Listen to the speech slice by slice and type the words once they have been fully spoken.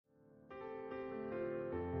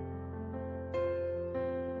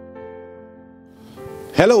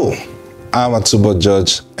Hello, I'm Atubo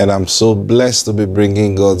George, and I'm so blessed to be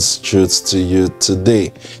bringing God's truth to you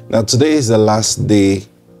today. Now, today is the last day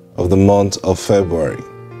of the month of February,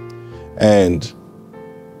 and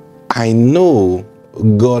I know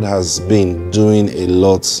God has been doing a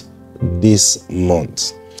lot this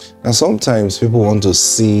month. And sometimes people want to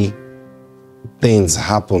see things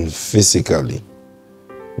happen physically.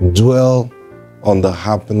 Dwell on the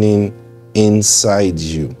happening inside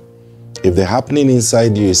you. If the happening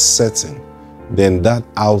inside you is certain, then that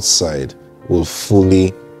outside will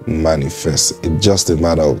fully manifest. It's just a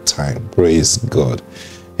matter of time. Praise God.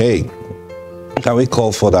 Hey, can we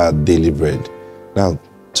call for that daily bread? Now,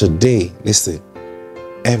 today, listen,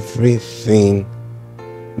 everything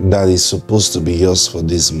that is supposed to be yours for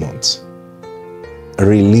this month,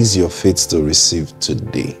 release your faith to receive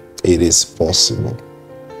today. It is possible.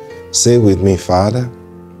 Say with me, Father,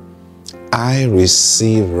 I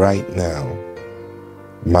receive right now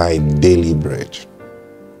my daily bread.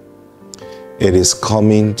 It is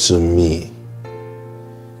coming to me.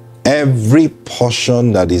 Every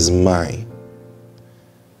portion that is mine,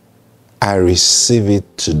 I receive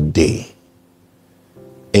it today.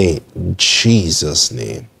 In Jesus'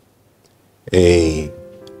 name.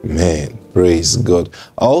 Amen. Praise God.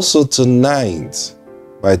 Also tonight,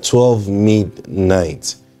 by 12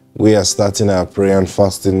 midnight, we are starting our prayer and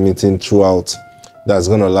fasting meeting that's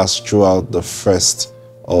going to last throughout the 1st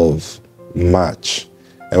of March.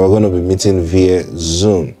 And we're going to be meeting via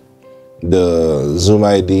Zoom. The Zoom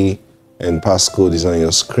ID and passcode is on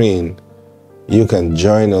your screen. You can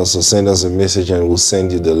join us or send us a message and we'll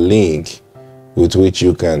send you the link with which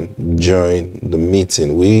you can join the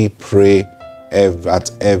meeting. We pray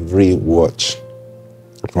at every watch.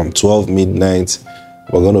 From 12 midnight,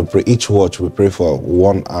 we're going to pray. Each watch we pray for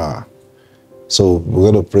 1 hour. So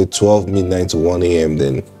we're going to pray 12 midnight to 1 a.m.,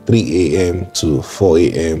 then 3 a.m. to 4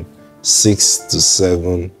 a.m., 6 to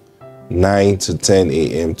 7, 9 to 10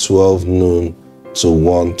 a.m., 12 noon to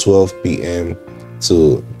 1, 12 p.m.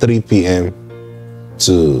 to 3 p.m.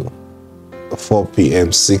 to 4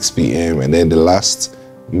 p.m., 6 p.m., and then the last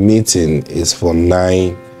meeting is for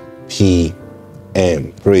 9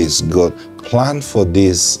 p.m. Praise God. Plan for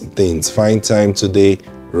these things. Find time today.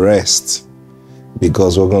 Rest.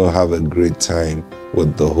 Because we're going to have a great time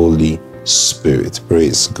with the Holy Spirit.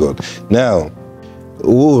 Praise God. Now,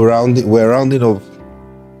 we're rounding up.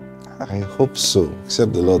 I hope so.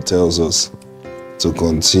 Except the Lord tells us to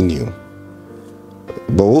continue.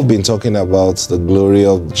 But we've been talking about the glory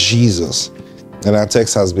of Jesus. And our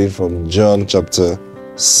text has been from John chapter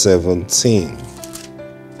 17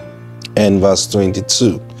 and verse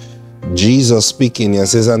 22. Jesus speaking here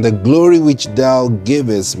says, "And the glory which thou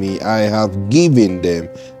gavest me, I have given them,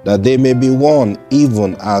 that they may be one,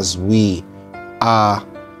 even as we are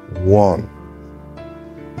one."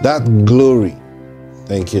 That glory,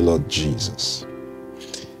 thank you, Lord Jesus.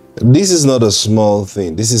 This is not a small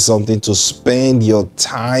thing. This is something to spend your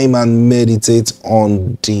time and meditate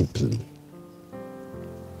on deeply.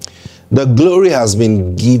 The glory has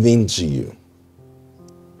been given to you.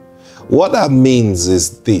 What that means is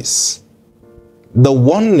this: the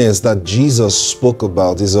oneness that Jesus spoke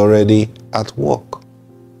about is already at work.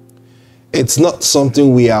 It's not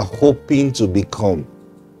something we are hoping to become.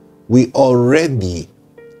 We already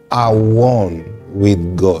are one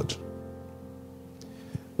with God.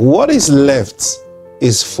 What is left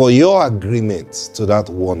is for your agreement to that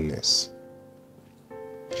oneness.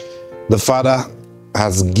 The Father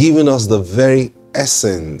has given us the very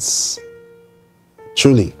essence,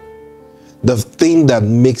 truly, the thing that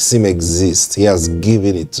makes him exist. He has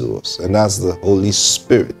given it to us, and that's the Holy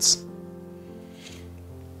Spirit.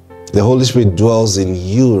 The Holy Spirit dwells in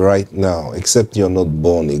you right now, except you're not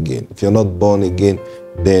born again. If you're not born again,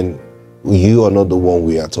 then you are not the one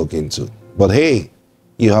we are talking to. But hey,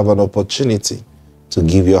 you have an opportunity to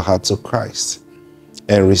give your heart to Christ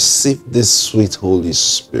and receive this sweet Holy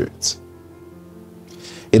Spirit.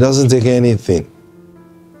 It doesn't take anything.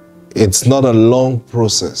 It's not a long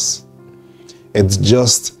process. It's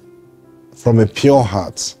just from a pure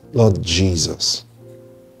heart. Lord Jesus,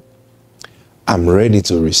 I'm ready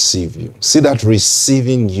to receive you. See that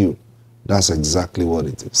receiving you, that's exactly what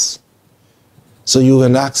it is. So you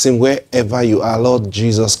can ask him wherever you are, Lord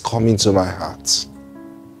Jesus, come into my heart.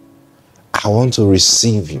 I want to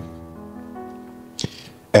receive you.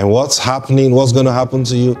 And what's going to happen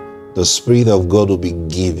to you? The Spirit of God will be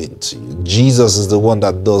given to you. Jesus is the one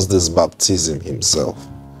that does this baptism himself.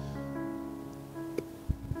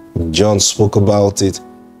 John spoke about it.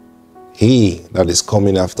 He that is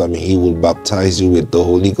coming after me, he will baptize you with the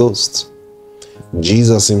Holy Ghost.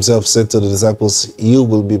 Jesus himself said to the disciples, you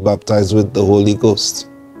will be baptized with the Holy Ghost.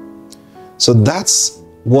 So that's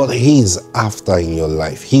what he's after in your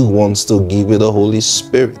life. He wants to give you the Holy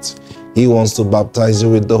Spirit. He wants to baptize you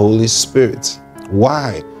with the Holy Spirit.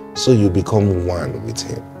 Why? So you become one with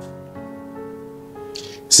him.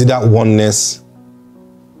 See that oneness?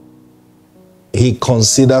 He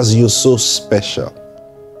considers you so special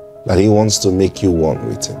that he wants to make you one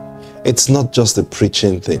with him. It's not just a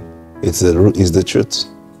preaching thing. It's the truth.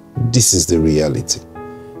 This is the reality.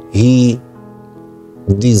 He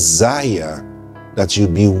desires that you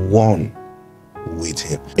be one with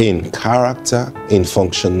him in character, in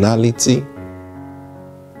functionality.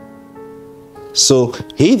 So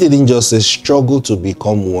he didn't just say struggle to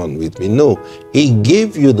become one with me. No, he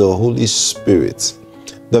gave you the Holy Spirit,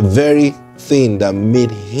 the very thing that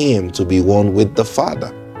made him to be one with the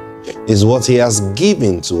Father. Is what he has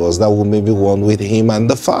given to us that we may be one with him and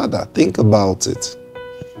the Father. Think about it.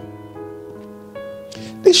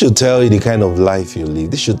 This should tell you the kind of life you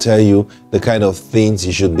live. This should tell you the kind of things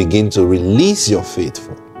you should begin to release your faith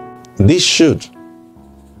for. This should.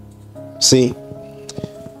 See,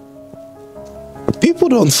 people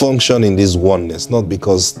don't function in this oneness, not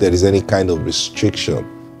because there is any kind of restriction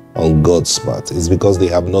on God's part. It's because they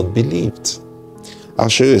have not believed. I'll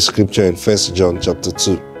show you a scripture in 1 John chapter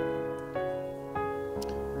 2.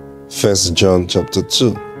 1 John chapter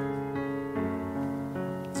 2.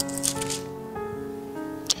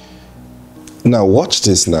 Now watch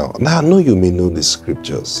this now. Now I know you may know the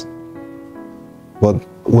scriptures, but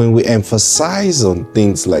when we emphasize on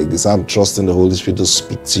things like this, I'm trusting the Holy Spirit to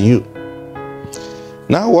speak to you.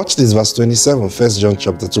 Now watch this, verse 27, 1 John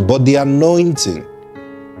chapter 2. But the anointing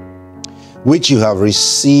which you have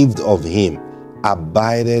received of him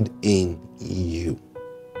abided in you.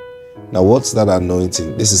 Now what's that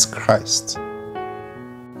anointing? This is Christ.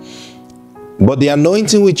 But the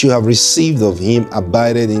anointing which you have received of him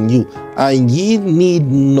abided in you, and ye need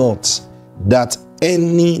not that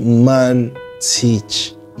any man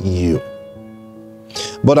teach you.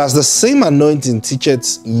 But as the same anointing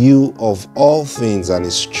teacheth you of all things, and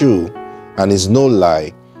is true, and is no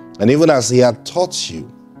lie, and even as he hath taught you,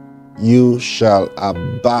 you shall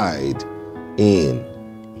abide in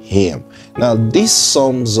him. Now this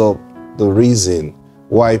sums up the reason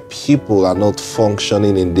why people are not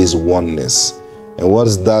functioning in this oneness. And what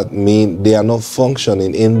does that mean? They are not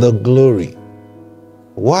functioning in the glory.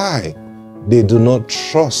 Why? They do not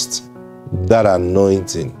trust that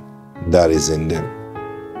anointing that is in them.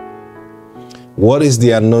 What is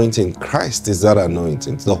the anointing? Christ is that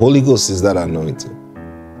anointing. The Holy Ghost is that anointing.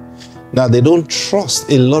 Now they don't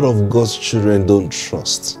trust. A lot of God's children don't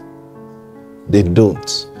trust. They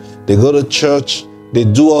don't. They go to church. They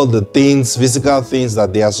do all the things, physical things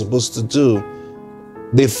that they are supposed to do.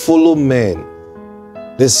 They follow men.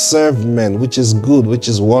 They serve men, which is good, which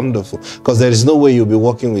is wonderful. Because there is no way you'll be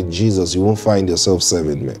walking with Jesus. You won't find yourself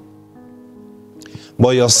serving men.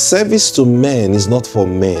 But your service to men is not for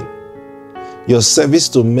men. Your service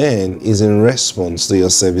to men is in response to your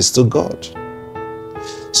service to God.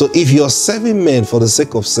 So if you're serving men for the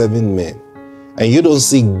sake of serving men, and you don't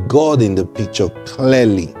see God in the picture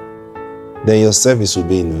clearly, then your service will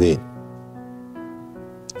be in vain.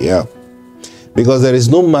 Yeah. Because there is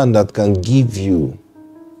no man that can give you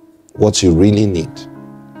what you really need.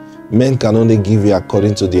 Men can only give you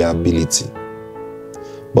according to their ability.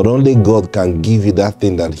 But only God can give you that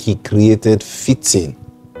thing that he created fitting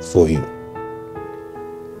for you.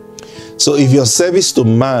 So if your service to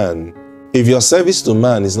man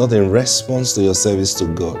is not in response to your service to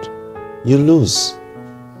God, you lose.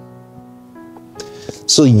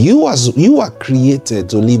 So you are created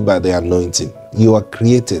to live by the anointing. You are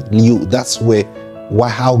created. That's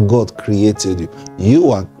how God created you.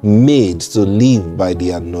 You are made to live by the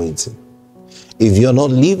anointing. If you're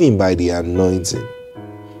not living by the anointing,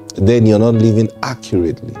 then you're not living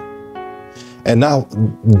accurately. And now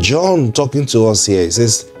John talking to us here, he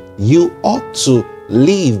says, you ought to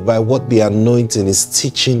live by what the anointing is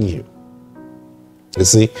teaching you. You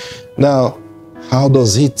see? Now, how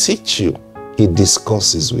does he teach you? He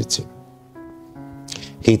discusses with you.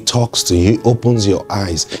 He talks to you. He opens your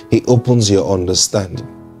eyes. He opens your understanding.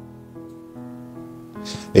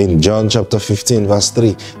 In John chapter 15 verse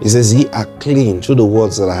 3, he says, ye are clean through the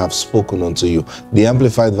words that I have spoken unto you. The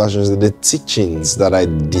Amplified Version is the teachings that I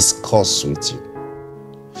discuss with you.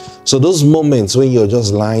 So those moments when you're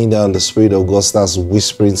just lying down, the Spirit of God starts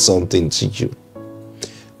whispering something to you.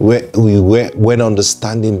 When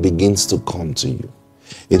understanding begins to come to you.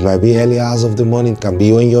 It might be early hours of the morning, it can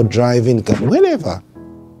be when you're driving, it can be whenever.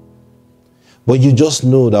 But you just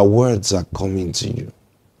know that words are coming to you.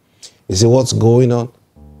 You see what's going on?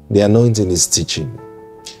 The anointing is teaching.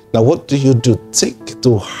 Now what do? Take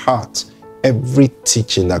to heart every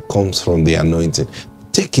teaching that comes from the anointing.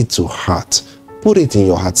 Take it to heart. Put it in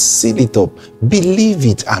your heart. Seal it up. Believe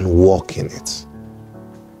it and walk in it.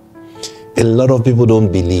 A lot of people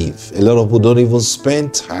don't believe. A lot of people don't even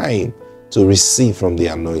spend time to receive from the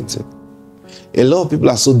anointing. A lot of people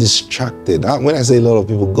are so distracted. When I say a lot of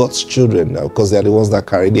people, God's children, because they're the ones that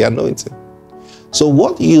carry the anointing. So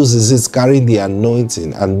what use is it carrying the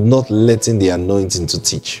anointing and not letting the anointing to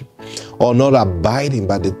teach you? Or not abiding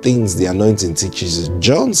by the things the anointing teaches you?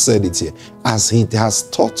 John said it here, as he has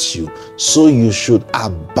taught you, so you should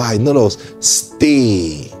abide. Not us,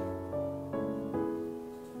 stay.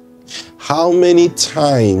 How many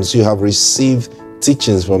times you have received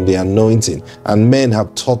teachings from the anointing and men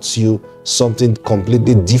have taught you something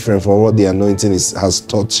completely different from what the anointing has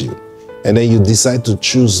taught you, and then you decide to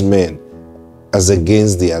choose men as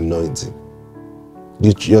against the anointing?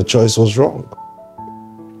 Your choice was wrong.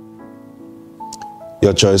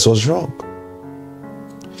 Your choice was wrong.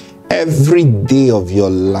 Every day of your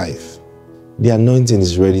life, the anointing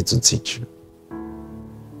is ready to teach you.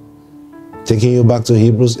 Taking you back to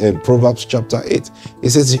Hebrews and Proverbs chapter 8, it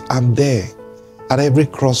says, I'm there. At every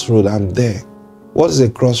crossroad, I'm there. What is a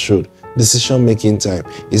crossroad? Decision-making time.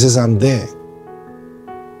 It says, I'm there.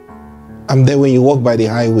 I'm there when you walk by the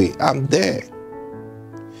highway. I'm there.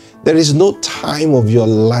 There is no time of your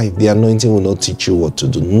life the anointing will not teach you what to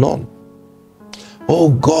do. None. Oh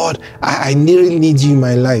God, I really need you in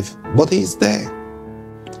my life. But He's there.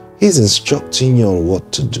 He's instructing you on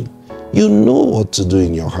what to do. You know what to do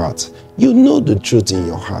in your heart. You know the truth in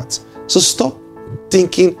your heart. So stop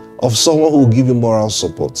thinking of someone who will give you moral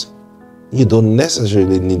support. You don't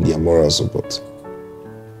necessarily need their moral support.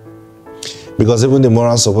 Because even the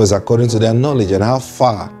moral support is according to their knowledge and how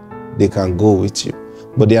far they can go with you.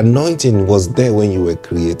 But the anointing was there when you were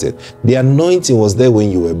created. The anointing was there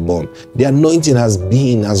when you were born. The anointing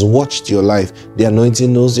has watched your life. The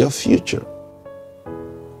anointing knows your future.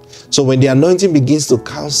 So when the anointing begins to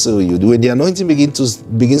counsel you, when the anointing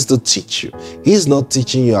begins to teach you, He's not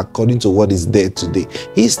teaching you according to what is there today.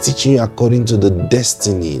 He's teaching you according to the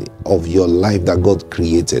destiny of your life that God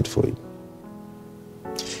created for you.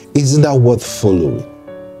 Isn't that worth following?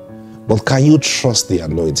 But can you trust the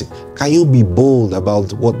anointing? Can you be bold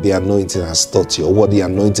about what the anointing has taught you or what the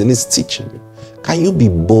anointing is teaching you? Can you be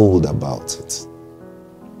bold about it?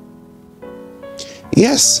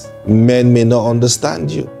 Yes, men may not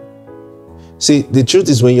understand you. See, the truth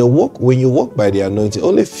is when you walk by the anointing,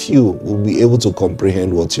 only few will be able to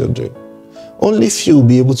comprehend what you're doing. Only few will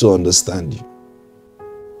be able to understand you.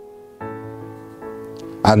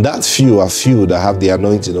 And that few are few that have the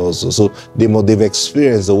anointing also. So they've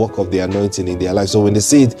experienced the work of the anointing in their life. So when they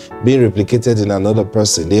see it being replicated in another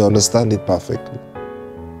person, they understand it perfectly.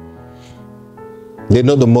 They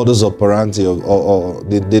know the modus operandi or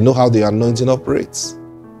they know how the anointing operates.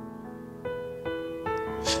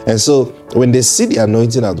 And so when they see the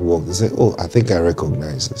anointing at work, they say, oh, I think I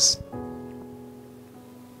recognize this.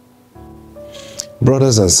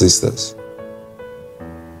 Brothers and sisters,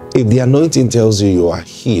 if the anointing tells you you are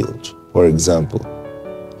healed, for example,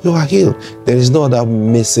 you are healed. There is no other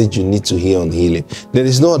message you need to hear on healing. There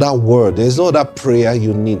is no other word. There is no other prayer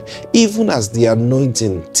you need. Even as the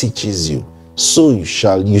anointing teaches you, so you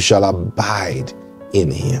shall abide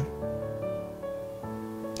in Him.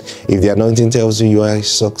 If the anointing tells you you are a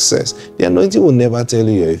success, the anointing will never tell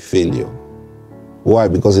you you're a failure. Why?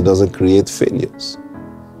 Because it doesn't create failures.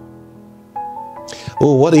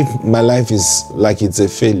 Oh, what if my life is like it's a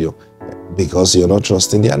failure? Because you're not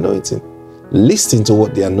trusting the anointing. Listen to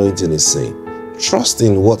what the anointing is saying. Trust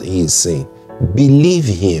in what He is saying. Believe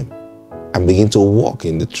Him and begin to walk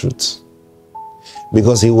in the truth.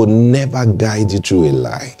 Because He will never guide you through a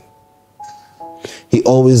lie. He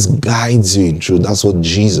always guides you in truth. That's what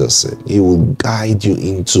Jesus said. He will guide you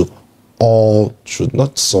into all truth,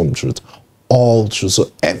 not some truth, all truth.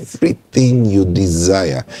 So everything you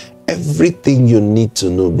desire, everything you need to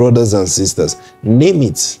know, brothers and sisters, name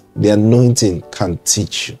it, the anointing can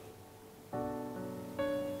teach you.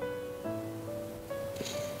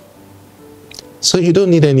 So you don't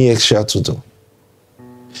need any extra tutor.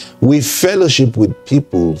 We fellowship with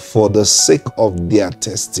people for the sake of their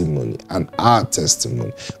testimony and our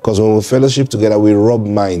testimony. Because when we fellowship together, we rub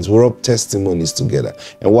minds, we rub testimonies together.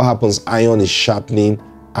 And what happens? Iron is sharpening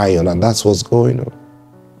iron, and that's what's going on.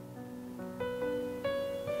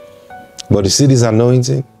 But you see this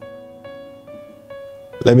anointing?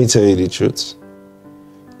 Let me tell you the truth.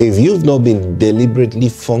 If you've not been deliberately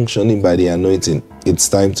functioning by the anointing, it's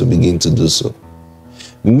time to begin to do so.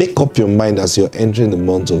 Make up your mind as you're entering the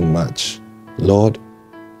month of March. Lord,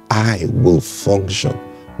 I will function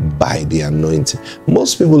by the anointing.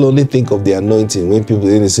 Most people only think of the anointing when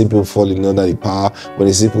they see people falling under the power, when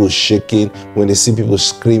they see people shaking, when they see people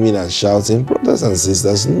screaming and shouting. Brothers and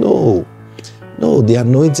sisters, no, the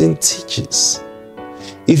anointing teaches.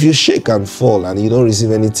 If you shake and fall and you don't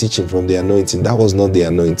receive any teaching from the anointing, that was not the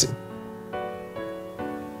anointing.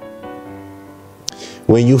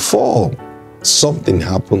 When you fall, something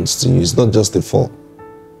happens to you. It's not just a fall.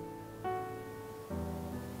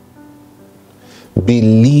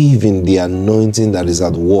 Believe in the anointing that is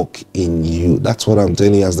at work in you. That's what I'm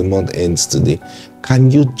telling you as the month ends today.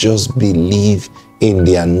 Can you just believe in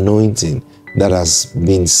the anointing that has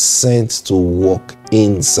been sent to work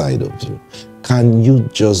inside of you? Can you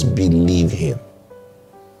just believe him?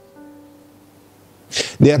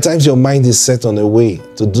 There are times your mind is set on a way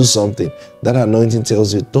to do something. That anointing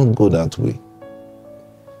tells you, don't go that way.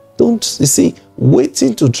 You see,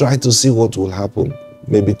 waiting to try to see what will happen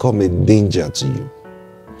may become a danger to you.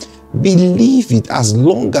 Believe it as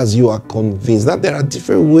long as you are convinced. That there are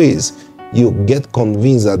different ways you get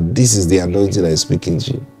convinced that this is the anointing that is speaking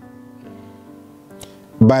to you.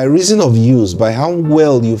 By reason of use, by how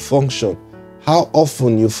well you function, how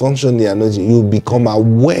often you function the anointing, you become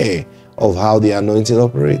aware of how the anointing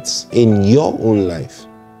operates in your own life.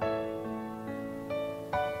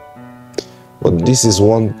 But this is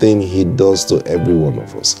one thing he does to every one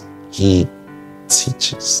of us. He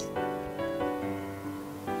teaches.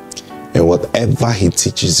 And whatever he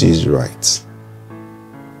teaches you is right.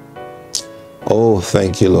 Oh,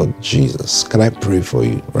 thank you, Lord Jesus. Can I pray for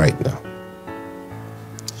you right now?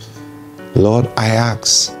 Lord, I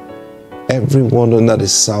ask everyone under the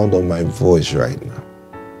sound of my voice right now,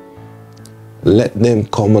 let them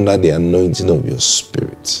come under the anointing of your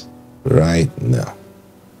Spirit right now.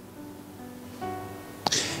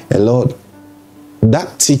 And Lord,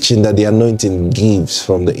 that teaching that the anointing gives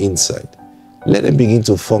from the inside, let them begin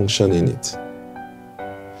to function in it.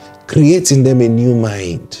 Create in them a new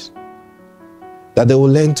mind, that they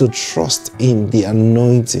will learn to trust in the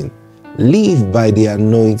anointing, live by the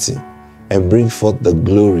anointing, and bring forth the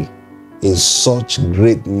glory in such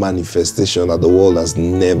great manifestation that the world has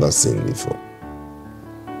never seen before.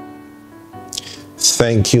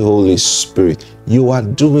 Thank you, Holy Spirit. You are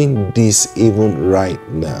doing this even right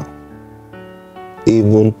now.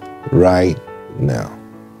 Even right now.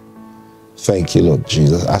 Thank you, Lord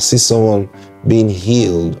Jesus. I see someone being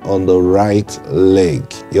healed on the right leg,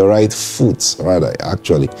 your right foot, rather,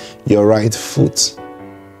 actually, your right foot.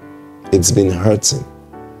 It's been hurting.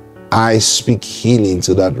 I speak healing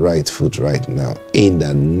to that right foot right now in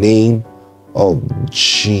the name of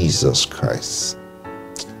Jesus Christ.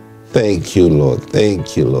 Thank you, Lord.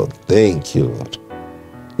 Thank you, Lord. Thank you, Lord.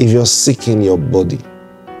 If you're sick in your body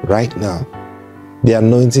right now, the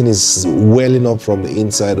anointing is welling up from the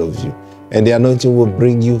inside of you, and the anointing will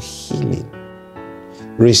bring you healing.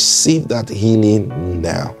 Receive that healing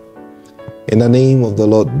now. In the name of the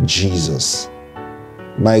Lord Jesus,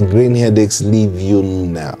 migraine headaches leave you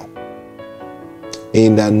now.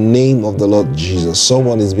 In the name of the Lord Jesus,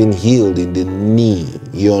 someone is being healed in the knee.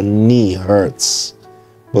 Your knee hurts,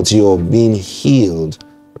 but you're being healed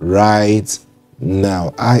right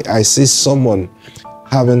now. I see someone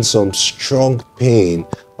having some strong pain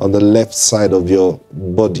on the left side of your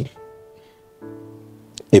body.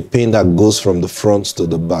 A pain that goes from the front to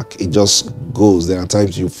the back. It just goes. There are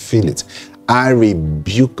times you feel it. I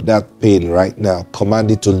rebuke that pain right now.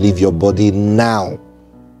 Command it to leave your body now.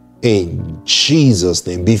 In Jesus'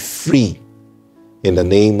 name, be free. In the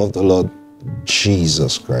name of the Lord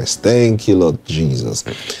Jesus Christ. Thank you, Lord Jesus.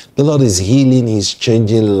 The Lord is healing. He's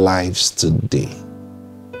changing lives today.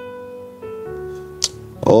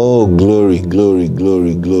 Oh, glory, glory,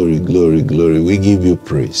 glory, glory, glory, glory. We give you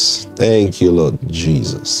praise. Thank you, Lord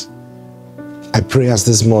Jesus. I pray as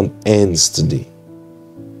this month ends today,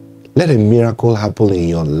 let a miracle happen in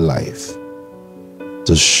your life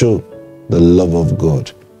to show the love of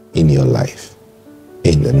God in your life.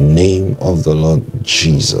 In the name of the Lord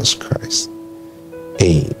Jesus Christ.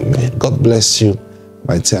 Amen. God bless you.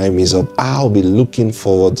 My time is up. I'll be looking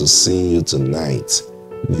forward to seeing you tonight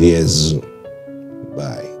via Zoom.